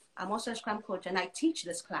I'm also a Scrum coach, and I teach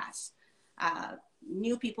this class.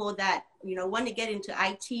 New people that, want to get into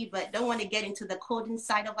IT, but don't want to get into the coding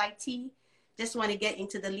side of IT, just want to get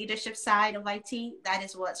into the leadership side of IT. That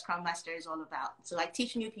is what Scrum Master is all about. So I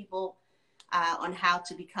teach new people on how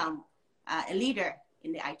to become a leader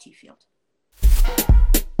in the IT field.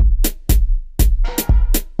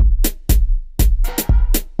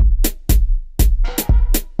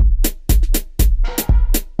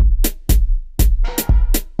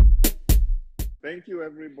 Thank you,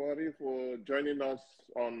 everybody, for joining us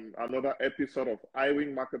on another episode of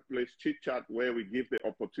iWing Marketplace Chit Chat, where we give the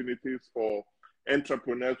opportunities for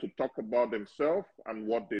entrepreneurs to talk about themselves and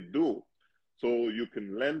what they do, so you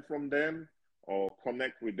can learn from them or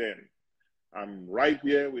connect with them. I'm right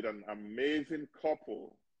here with an amazing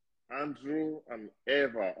couple, Andrew and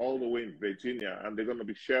Eva, all the way in Virginia, and they're going to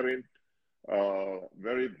be sharing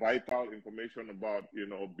very vital information about,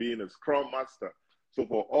 being a Scrum Master. So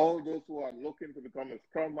for all those who are looking to become a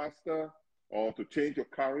Scrum Master or to change your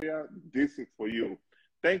career, this is for you.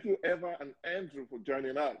 Thank you, Eva and Andrew, for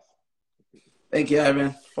joining us. Thank you,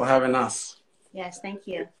 Ivan, for having us. Yes, thank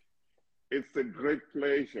you. It's a great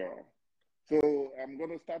pleasure. So I'm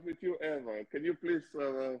going to start with you, Eva. Can you please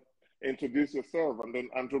introduce yourself, and then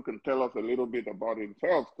Andrew can tell us a little bit about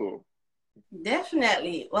himself too.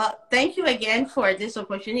 Definitely. Well, thank you again for this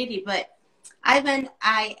opportunity. But Ivan,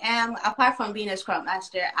 I am, apart from being a Scrum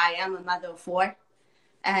Master, I am a mother of 4,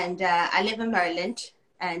 and I live in Maryland.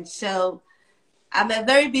 And so I'm a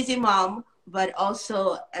very busy mom, but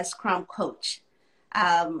also a Scrum coach.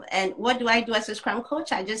 And what do I do as a Scrum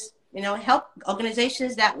coach? I just, help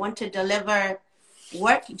organizations that want to deliver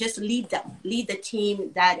work, just lead the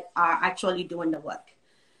team that are actually doing the work.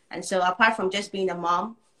 And so apart from just being a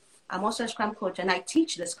mom, I'm also a Scrum coach, and I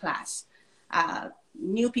teach this class.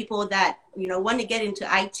 New people that, want to get into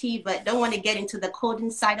IT, but don't want to get into the coding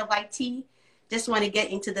side of IT, just want to get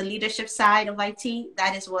into the leadership side of IT.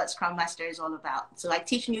 That is what Scrum Master is all about. So I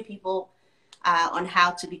teach new people on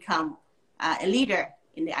how to become a leader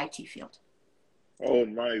in the IT field. Oh,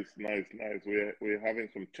 nice. We're having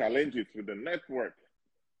some challenges with the network.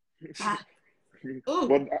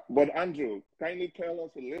 But Andrew, kindly tell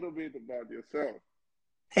us a little bit about yourself.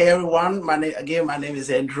 Hey everyone, my name is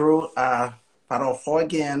Andrew. Part of 4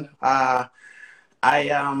 again. I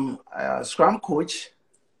am a Scrum coach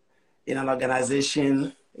in an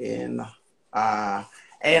organization and I'm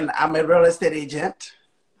a real estate agent,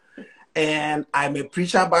 and I'm a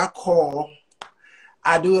preacher by call.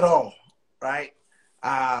 I do it all, right?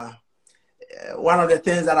 One of the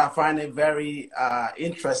things that I find it very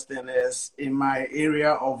interesting is in my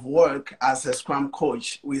area of work as a Scrum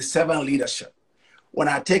coach with 7 leadership. When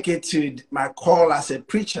I take it to my call as a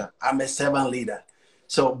preacher, I'm a 7 leader.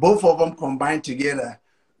 So both of them combined together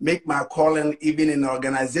make my calling, even in the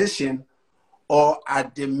organization or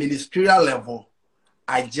at the ministerial level,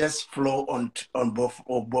 I just flow on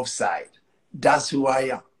both sides. That's who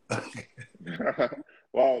I am.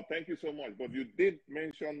 Wow, thank you so much. But you did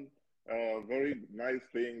mention a very nice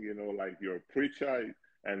thing, like you're a preacher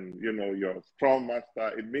and, you're a Scrum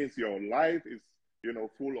Master. It means your life is,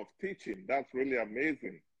 full of teaching. That's really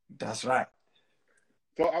amazing. That's right.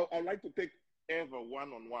 So I'd like to take Eva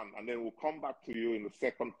one-on-one, and then we'll come back to you in the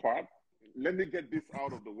second part. Let me get this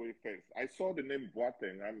out of the way first. I saw the name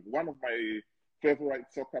Boateng, and one of my favorite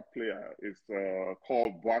soccer player is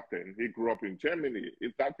called Boateng. He grew up in Germany.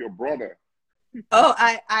 Is that your brother? Oh,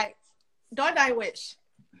 I wish.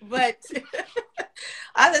 But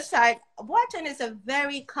other side, Boateng is a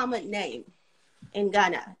very common name in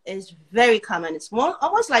Ghana. It's very common. It's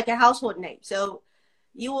almost like a household name. So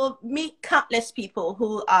you will meet countless people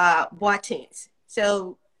who are Boatengs.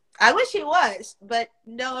 So I wish he was, but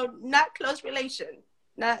no, not close relation.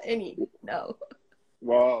 Not any, no.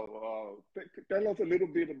 Wow. Tell us a little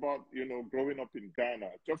bit about, growing up in Ghana,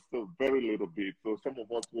 just a very little bit. So some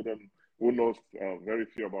of us who knows very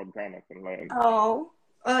few about Ghana can learn. Oh,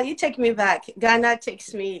 you take me back. Ghana,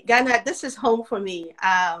 this is home for me.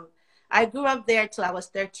 I grew up there till I was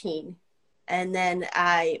 13. And then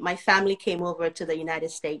my family came over to the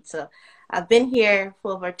United States. So I've been here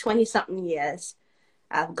for over 20 something years.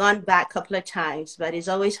 I've gone back a couple of times, but it's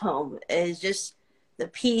always home. It's just the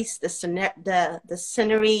peace, the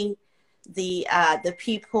scenery, the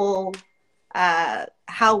people,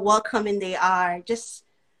 how welcoming they are. Just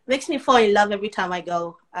makes me fall in love every time I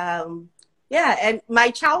go. And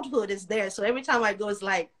my childhood is there. So every time I go, it's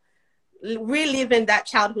like reliving that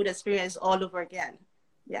childhood experience all over again.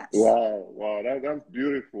 Yes. Wow, that's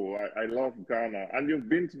beautiful. I love Ghana. And you've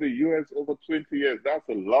been to the US over 20 years. That's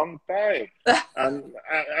a long time.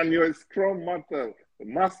 and you're a Scrum Master.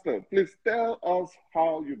 Master, please tell us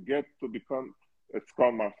how you get to become a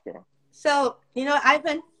Scrum Master. So,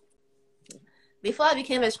 Ivan, before I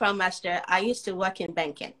became a Scrum Master, I used to work in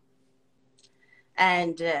banking.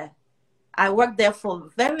 And I worked there for a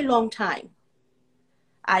very long time.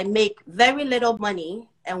 I make very little money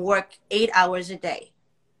and work 8 hours a day.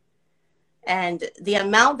 And the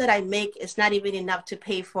amount that I make is not even enough to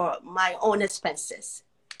pay for my own expenses,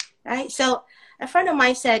 right? So a friend of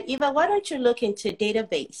mine said, Eva, why don't you look into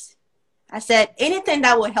database? I said, anything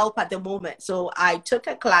that will help at the moment. So I took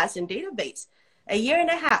a class in database, 1.5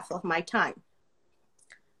 years of my time,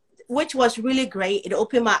 which was really great. It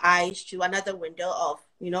opened my eyes to another window of,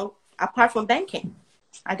 apart from banking.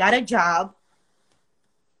 I got a job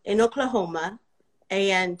in Oklahoma,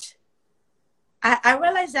 and I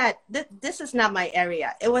realized that this is not my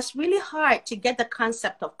area. It was really hard to get the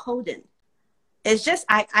concept of coding. It's just,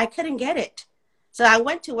 I couldn't get it. So I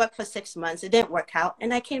went to work for 6 months. It didn't work out,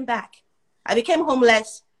 and I came back. I became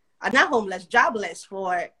jobless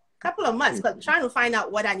for a couple of months, trying to find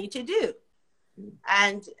out what I need to do.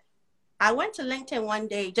 And I went to LinkedIn one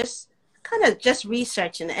day, just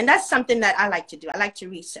researching, and that's something that I like to do. I like to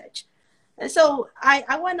research. And so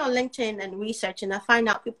I went on LinkedIn and researched, and I find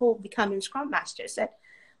out people becoming Scrum Masters. Said,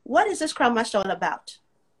 what is a Scrum Master all about?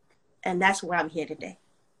 And that's where I'm here today.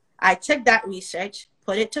 I took that research,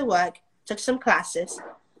 put it to work, took some classes,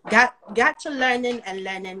 got to learning,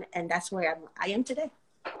 and that's where I am today.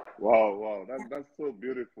 Wow, that's so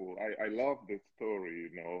beautiful. I love this story,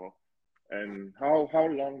 And how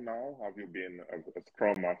long now have you been a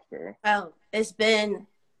Scrum Master? Well, it's been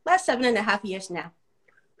about 7.5 years now.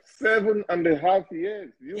 7.5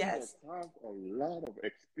 years. You yes. must have a lot of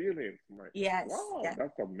experience, Mike. Yes. Wow, yes.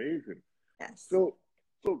 That's amazing. Yes. So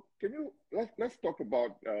can you let's talk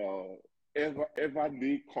about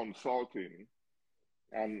Everly Consulting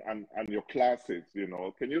and your classes.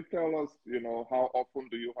 Can you tell us how often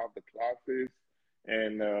do you have the classes,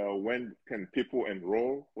 and when can people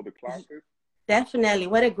enroll for the classes? Definitely.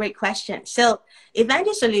 What a great question. So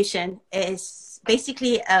Evangel Solution is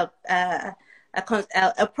basically a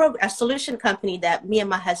solution company that me and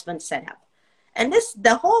my husband set up. And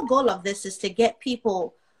the whole goal of this is to get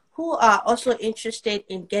people who are also interested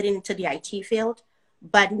in getting into the IT field,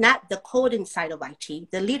 but not the coding side of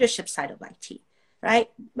IT, the leadership side of IT, right?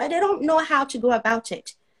 But they don't know how to go about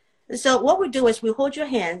it. So what we do is we hold your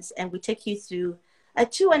hands and we take you through a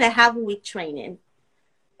 2.5-week training.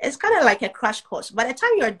 It's kind of like a crash course. By the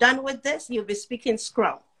time you're done with this, you'll be speaking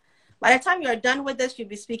Scrum. By the time you're done with this, you'll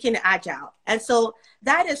be speaking Agile. And so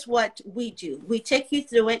that is what we do. We take you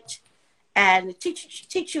through it and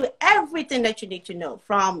teach you everything that you need to know,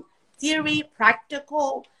 from theory,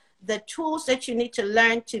 practical, the tools that you need to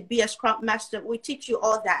learn to be a Scrum Master. We teach you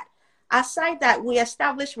all that. Aside that, we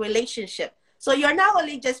establish relationship. So you're not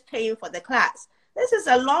only just paying for the class. This is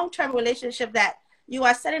a long-term relationship that you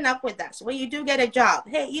are setting up with us. When you do get a job,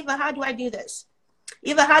 hey, Eva, how do I do this?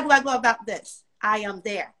 Eva, how do I go about this? I am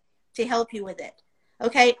there to help you with it.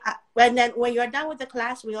 Okay. And then when you're done with the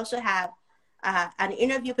class, we also have an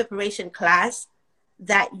interview preparation class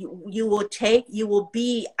that you will take, you will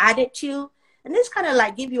be added to. And this kind of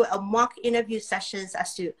like give you a mock interview sessions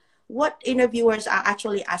as to what interviewers are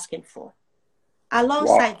actually asking for.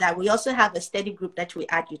 Alongside that, we also have a study group that we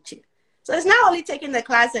add you to. So it's not only taking the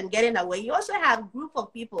class and getting away. You also have a group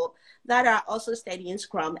of people that are also studying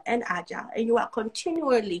Scrum and Agile, and you are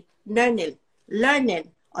continually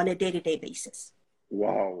learning on a day-to-day basis.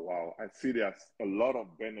 Wow. I see there's a lot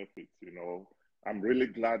of benefits, I'm really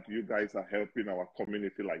glad you guys are helping our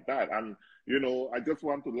community like that. And, I just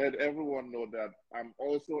want to let everyone know that I'm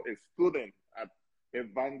also a student at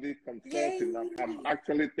Evangel Consulting. I'm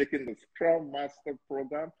actually taking the Scrum Master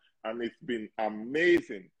program, and it's been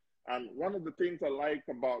amazing. And one of the things I like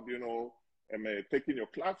about, taking your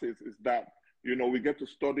classes is that, we get to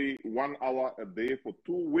study 1 hour a day for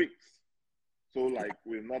 2 weeks. So like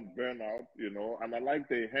we're not burn out, and I like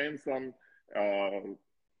the hands-on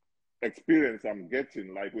experience I'm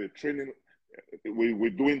getting. Like we're training, we're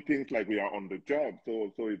doing things like we are on the job.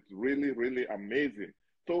 So it's really, really amazing.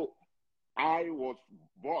 So I was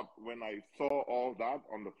bought when I saw all that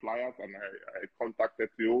on the flyers, and I contacted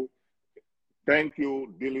you. Thank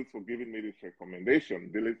you, Dillis, for giving me this recommendation.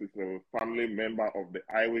 Dillis is a family member of the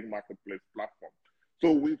iWing Marketplace platform.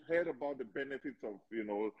 So we've heard about the benefits of,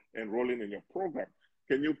 enrolling in your program.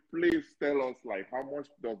 Can you please tell us, how much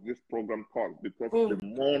does this program cost? Because the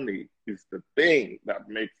money is the thing that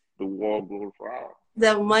makes the world go round.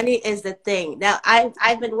 The money is the thing. Now,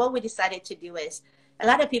 what we decided to do is, a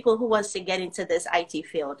lot of people who wants to get into this IT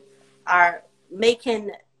field are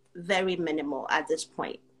making very minimal at this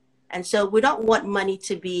point. And so we don't want money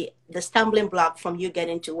to be the stumbling block from you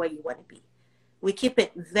getting to where you want to be. We keep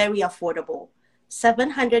it very affordable.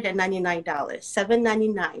 $799,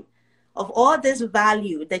 $799. Of all this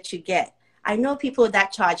value that you get, I know people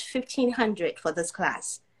that charge $1,500 for this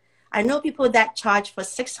class. I know people that charge for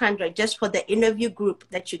 $600 just for the interview group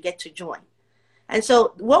that you get to join. And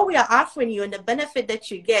so what we are offering you and the benefit that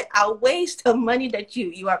you get outweighs the money that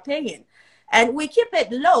you are paying. And we keep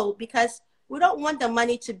it low because we don't want the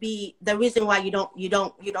money to be the reason why you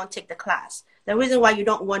don't take the class. The reason why you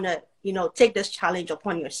don't want to, take this challenge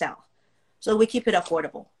upon yourself. So we keep it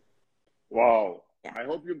affordable. Wow. Yeah. I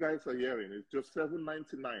hope you guys are hearing. It's just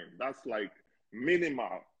 $7.99. That's like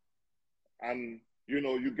minimal. And,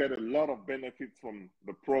 you get a lot of benefits from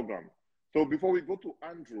the program. So before we go to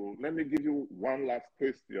Andrew, let me give you one last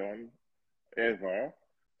question, Eva.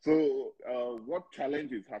 So what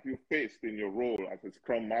challenges have you faced in your role as a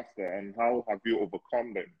Scrum Master, and how have you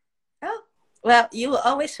overcome them? Oh, well, you will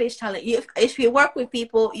always face challenges. If you work with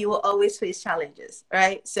people, you will always face challenges,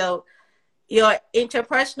 right? So your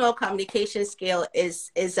interpersonal communication skill is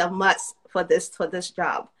a must for this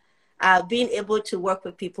job. Being able to work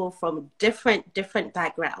with people from different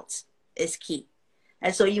backgrounds is key.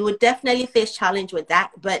 And so you would definitely face challenge with that.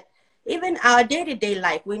 But even our day-to-day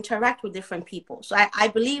life, we interact with different people. So I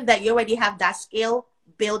believe that you already have that skill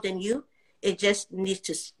built in you. It just needs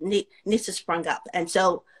to sprung up. And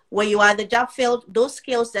so when you are in the job field, those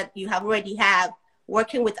skills that you have already have,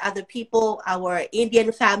 working with other people, our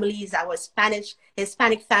Indian families, our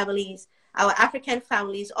Hispanic families, our African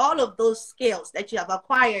families, all of those skills that you have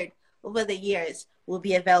acquired over the years will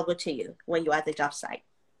be available to you when you're at the job site.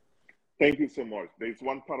 Thank you so much. There's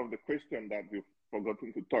one part of the question that you've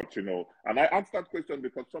forgotten to touch, and I asked that question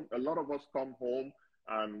because a lot of us come home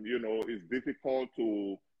and, it's difficult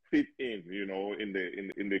to fit in, in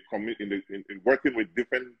working with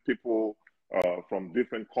different people from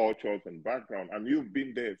different cultures and backgrounds, and you've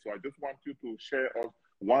been there. So I just want you to share us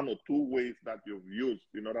one or two ways that you've used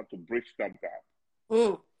in order to bridge that gap.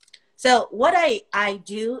 So what I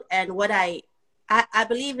do and what I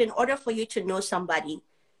believe, in order for you to know somebody,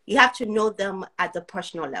 you have to know them at the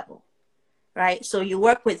personal level, right? So you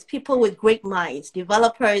work with people with great minds,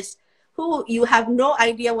 developers who you have no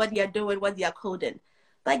idea what they're doing, what they're coding,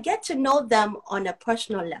 but get to know them on a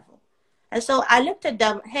personal level. And so I looked at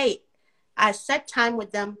them, hey, I set time with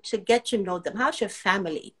them to get to know them. How's your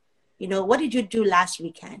family? What did you do last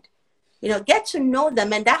weekend? Get to know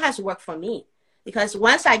them. And that has worked for me, because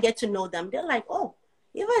once I get to know them, they're like, oh,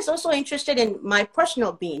 Eva is also interested in my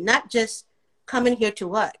personal being, not just coming here to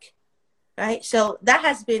work, right? So that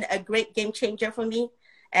has been a great game changer for me.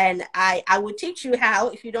 And I will teach you how,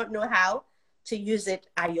 if you don't know how, to use it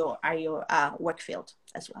at your work field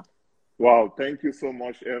as well. Wow, thank you so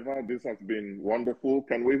much, Eva. This has been wonderful.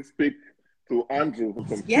 Can we speak to Andrew for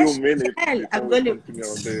some few minutes before we continue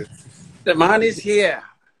on this? The man is here.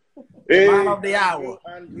 Hey, man of the hour.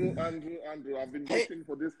 Andrew, I've been waiting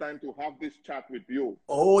for this time to have this chat with you.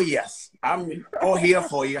 Oh, yes. I'm all here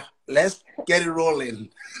for you. Let's get it rolling.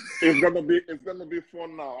 It's gonna be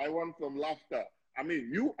fun now. I want some laughter. I mean,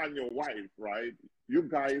 you and your wife, right? You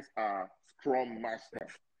guys are Scrum Master.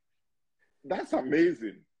 That's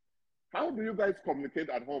amazing. How do you guys communicate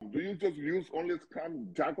at home? Do you just use only Scrum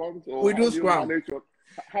jargons, or we do Scrum?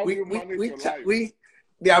 How do you manage your life?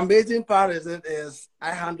 The amazing part is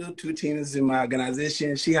I handle two teams in my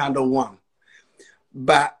organization. She handles one.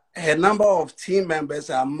 But her number of team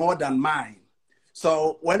members are more than mine.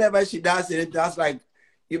 So whenever she does it, that's like,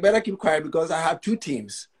 you better keep quiet because I have two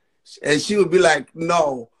teams. And she would be like,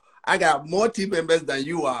 no, I got more team members than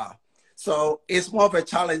you are. So it's more of a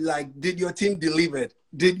challenge, like, did your team deliver?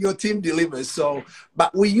 Did your team deliver? So,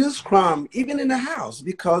 but we use Scrum even in the house,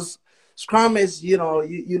 because Scrum is,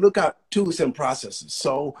 you look at tools and processes.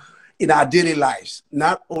 So in our daily lives,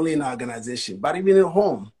 not only in our organization, but even at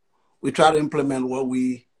home, we try to implement what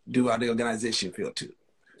we do at the organization field too.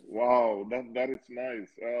 Wow, that is nice.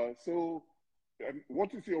 So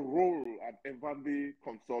what is your role at Evandi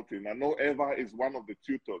Consulting? I know Eva is one of the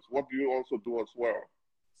tutors. What do you also do as well?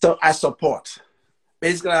 So I support.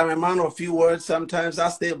 Basically, I'm a man of few words. Sometimes I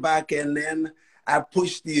stay back and then I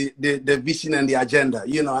push the vision and the agenda.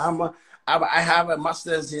 I have a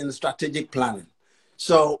master's in strategic planning.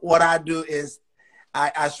 So what I do is I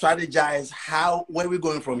strategize where we're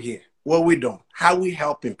going from here, what we're doing, how we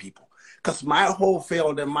helping people. Because my whole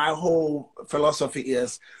field and my whole philosophy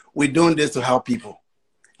is we're doing this to help people.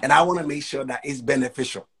 And I want to make sure that it's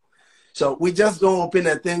beneficial. So we just don't open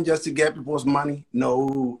a thing just to get people's money.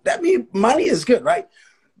 No, that means money is good, right?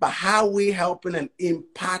 But how we helping and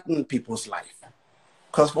impacting people's life.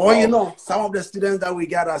 Because for all you know, some of the students that we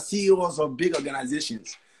got are CEOs of big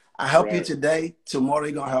organizations. I help you today, tomorrow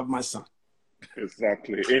you're going to help my son.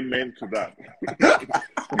 Exactly. Amen to that.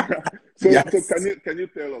 So can you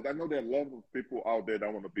tell us, I know there are a lot of people out there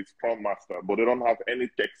that want to be Scrum Master, but they don't have any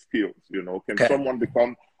tech skills, you know. Can someone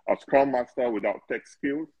become a Scrum Master without tech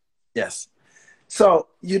skills? Yes. So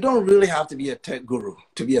you don't really have to be a tech guru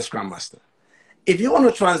to be a Scrum Master. If you want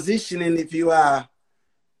to transition in, if you are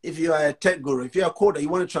a tech guru, if you're a coder, you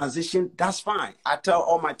want to transition, that's fine. I tell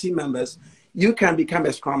all my team members, you can become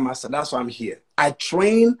a Scrum Master. That's why I'm here. I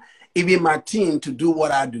train even my team to do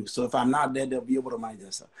what I do. So if I'm not there, they'll be able to manage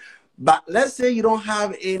themselves. But let's say you don't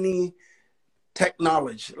have any tech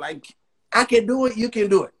knowledge. Like, I can do it, you can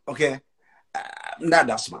do it, okay? Not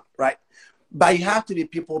that smart, right? But you have to be a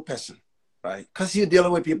people person, right? Because you're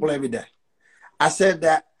dealing with people every day. I said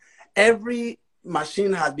that every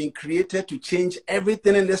machine has been created to change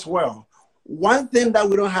everything in this world. One thing that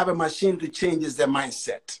we don't have a machine to change is the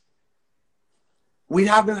mindset. We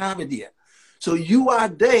haven't had it yet. So you are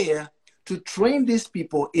there to train these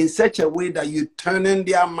people in such a way that you turn in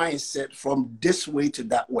their mindset from this way to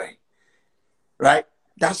that way, right?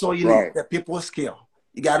 That's all you need, the people skill.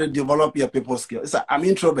 You got to develop your people skill. It's like, I'm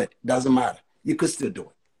introvert, doesn't matter. You could still do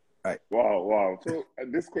it, right? Wow. So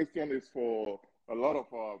this question is for a lot of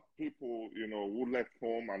people, you know, who left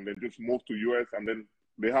home and then just moved to US, and then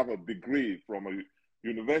they have a degree from a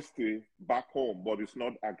university back home, but it's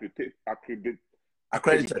not accredited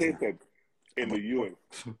in the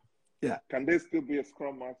US. Yeah. Can they still be a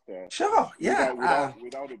Scrum Master? Sure, yeah.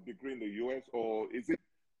 Without a degree in the US, or is it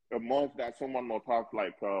a must that someone must have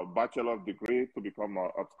like a bachelor's degree to become a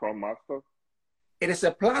Scrum Master? It is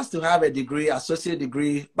a plus to have a degree, associate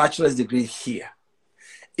degree, bachelor's degree here.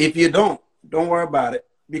 If you don't worry about it,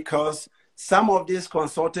 because some of these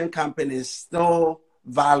consulting companies still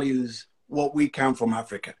values what we come from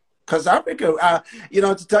Africa. Because Africa, you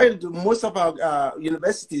know, to tell you, most of our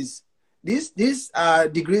universities, these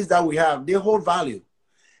degrees that we have, they hold value.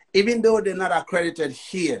 Even though they're not accredited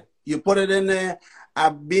here, you put it in there.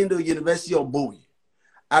 I've been to University of Bowie.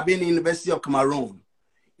 I've been to University of Cameroon,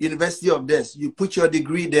 University of this. You put your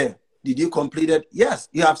degree there. Did you complete it? Yes.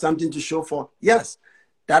 You have something to show for? Yes.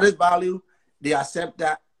 That is value. They accept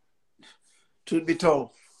that. Truth be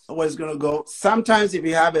told, where it's going to go. Sometimes if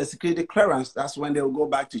you have a security clearance, that's when they'll go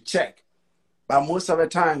back to check. But most of the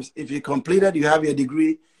times, if you completed, you have your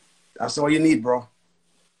degree, that's all you need, bro.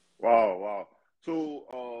 Wow.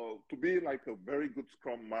 So to be like a very good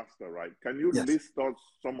Scrum Master, right? Can you list out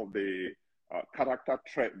some of the character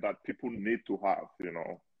traits that people need to have, you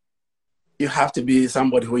know? You have to be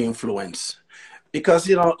somebody who influence. Because,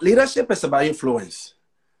 you know, leadership is about influence.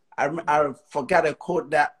 I forgot a quote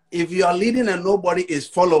that if you are leading and nobody is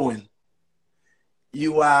following,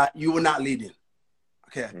 you are not leading.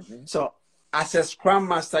 Okay. Mm-hmm. So as a Scrum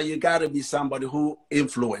Master, you got to be somebody who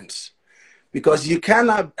influence. Because you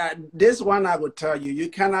cannot, this one I will tell you, you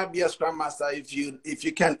cannot be a Scrum Master if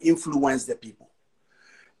you can influence the people.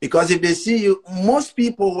 Because if they see you, most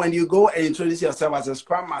people, when you go and introduce yourself as a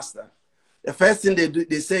Scrum Master, the first thing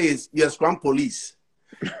they say is, you're Scrum Police.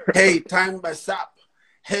 Hey, time by SAP.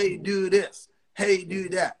 Hey, do this. Hey, do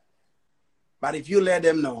that. But if you let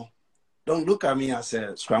them know, don't look at me as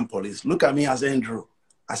a Scrum Police. Look at me as Andrew,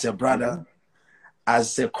 as a brother,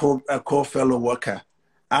 as a co-fellow worker.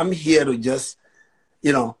 I'm here to just,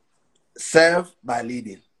 you know, serve by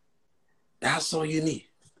leading. That's all you need.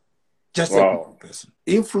 Just a person.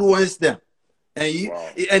 Influence them. And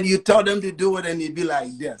you tell them to do it and you be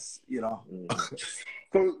like this, you know.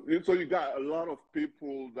 So you got a lot of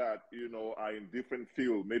people that, you know, are in different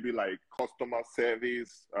fields, maybe like customer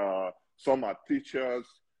service, some are teachers,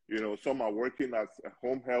 you know, some are working as a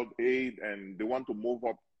home health aide and they want to move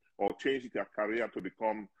up or change their career to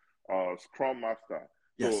become a Scrum Master.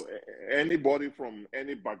 Yes. So anybody from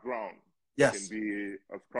any background can be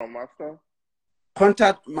a Scrum Master?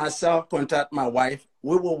 Contact myself, contact my wife.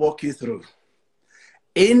 We will walk you through.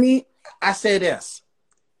 I say this,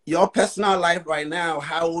 your personal life right now,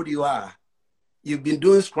 how old you are, you've been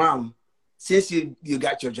doing Scrum since you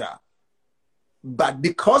got your job. But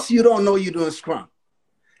because you don't know you're doing Scrum,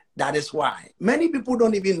 that is why. Many people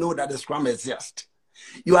don't even know that the Scrum exists.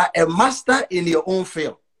 You are a master in your own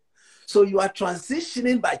field. So you are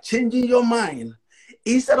transitioning by changing your mind.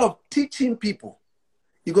 Instead of teaching people,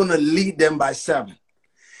 you're going to lead them by serving.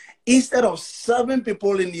 Instead of serving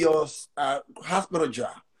people in your hospital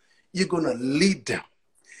job, you're going to lead them.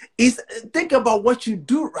 Think about what you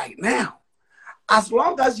do right now. As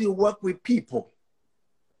long as you work with people,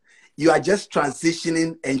 you are just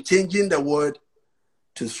transitioning and changing the word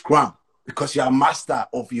to Scrum. because you're a master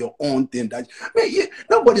of your own thing. That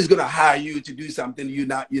nobody's gonna hire you to do something you're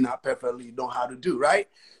not perfectly know how to do, right?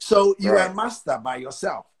 So you are a master by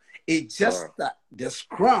yourself. It's just that the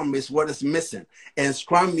Scrum is what is missing. And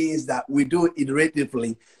Scrum means that we do it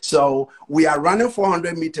iteratively. So we are running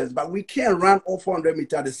 400 meters, but we can't run all 400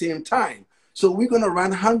 meters at the same time. So we're going to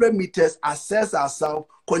run 100 meters, assess ourselves,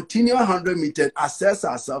 continue 100 meters, assess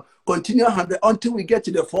ourselves, continue 100 until we get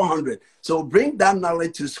to the 400. So bring that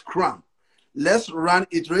knowledge to Scrum. Let's run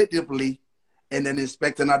iteratively and then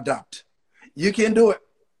inspect and adapt. You can do it.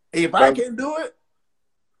 If I can do it,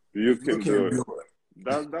 you can do it.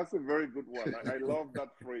 That's a very good one. I love that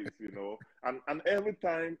phrase, you know. And every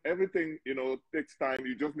time, everything, you know, takes time.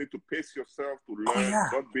 You just need to pace yourself to learn,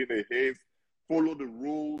 don't be in a haste, follow the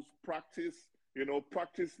rules, practice. You know,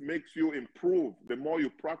 practice makes you improve. The more you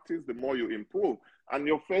practice, the more you improve. And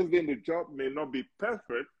your first day in the job may not be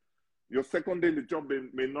perfect. Your second day in the job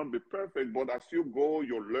may not be perfect, but as you go,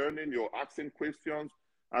 you're learning, you're asking questions,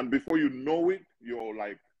 and before you know it, you're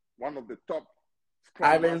like one of the top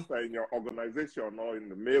Scrum Master in your organization or in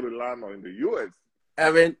the Maryland or in the US.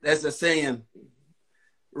 Evan, there's a saying,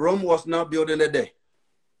 Rome was not built in a day.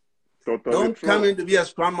 Totally Don't true. come in to be a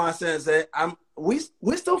Scrum Master and say, we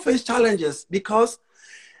still face challenges, because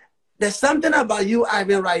there's something about you,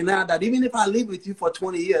 Ivan, right now that even if I live with you for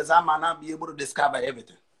 20 years, I might not be able to discover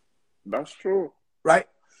everything. That's true. Right?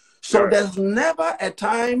 So there's never a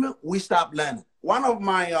time we stop learning. One of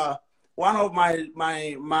my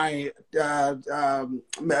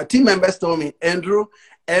team members told me, Andrew,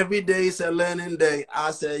 every day is a learning day. I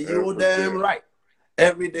said, you're damn right.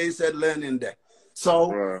 Every day is a learning day.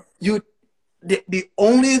 So the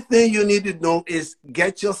only thing you need to know is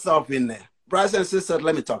get yourself in there. Brothers and sisters,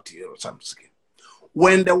 let me talk to you.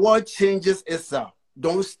 When the world changes itself,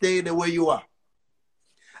 don't stay the way you are.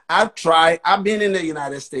 I've been in the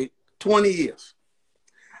United States 20 years.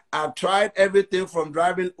 I've tried everything from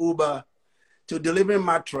driving Uber to delivering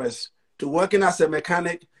mattress, to working as a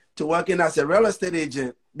mechanic, to working as a real estate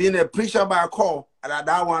agent, being a preacher by call. And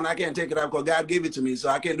that one, I can't take it up because God gave it to me, so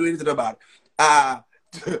I can't do anything about it.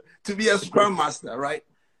 To be a Scrum Master, right?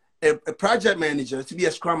 A project manager, to be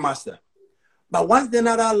a Scrum Master. But one thing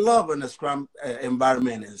that I love in the Scrum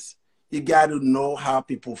environment is you got to know how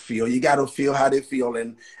people feel. You got to feel how they feel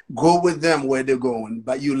and go with them where they're going.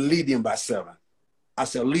 But you lead them by 7.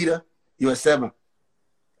 As a leader, you're a 7.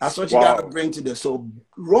 That's what you got to bring to this. So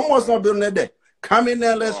Rome was not built in a day. Come in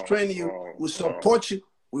there, let's train you. We'll support you.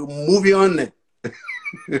 We'll move you on there.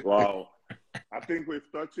 Wow. I think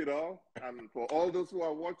we've touched it all. And for all those who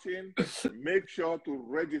are watching, make sure to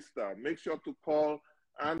register. Make sure to call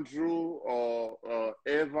Andrew or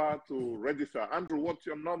Eva to register. Andrew, what's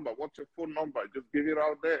your number? What's your phone number? Just give it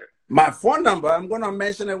out there. My phone number, I'm going to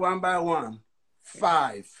mention it one by one.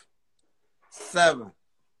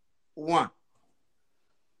 571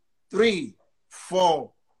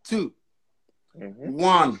 342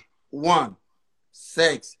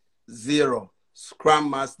 1160. Scrum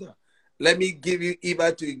Master. Let me give you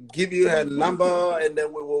Eva to give you her number, and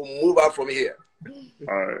then we will move out from here.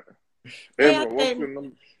 All right. Eva, what's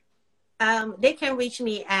your number? They can reach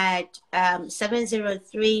me at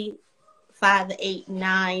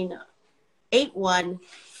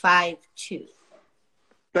 703-589-8152.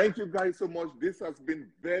 Thank you guys so much. This has been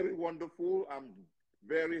very wonderful. I'm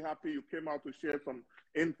very happy you came out to share some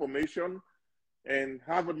information, and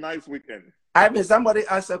have a nice weekend. Ivan, somebody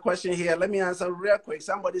asked a question here. Let me answer real quick.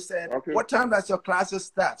 Somebody said, what time does your classes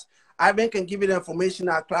start? Ivan can give you the information.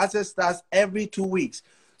 Our classes starts every 2 weeks.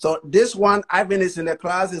 So this one, Ivan is in the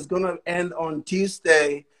class, is going to end on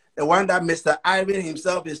Tuesday. The one that Mr. Ivan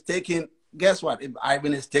himself is taking, guess what? If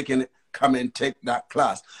Ivan is taking it, come and take that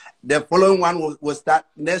class. The following one will start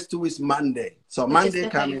next 2 weeks, Monday. So Monday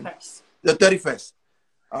coming, the 31st.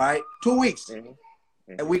 All right, 2 weeks,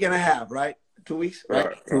 a week and a half, right? 2 weeks,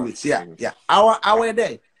 right? 2 weeks, yeah. Hour a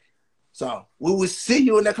day. So we will see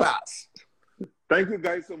you in the class. Thank you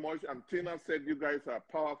guys so much. And Tina said you guys are a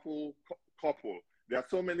powerful couple. There are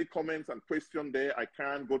so many comments and questions there. I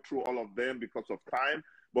can't go through all of them because of time.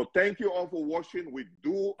 But thank you all for watching. We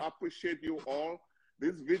do appreciate you all.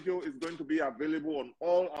 This video is going to be available on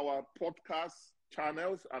all our podcast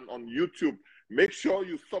channels and on YouTube. Make sure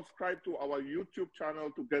you subscribe to our YouTube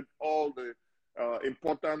channel to get all the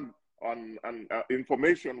important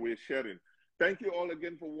information we're sharing. Thank you all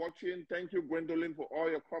again for watching. Thank you, Gwendolyn, for all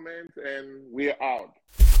your comments, and we're out.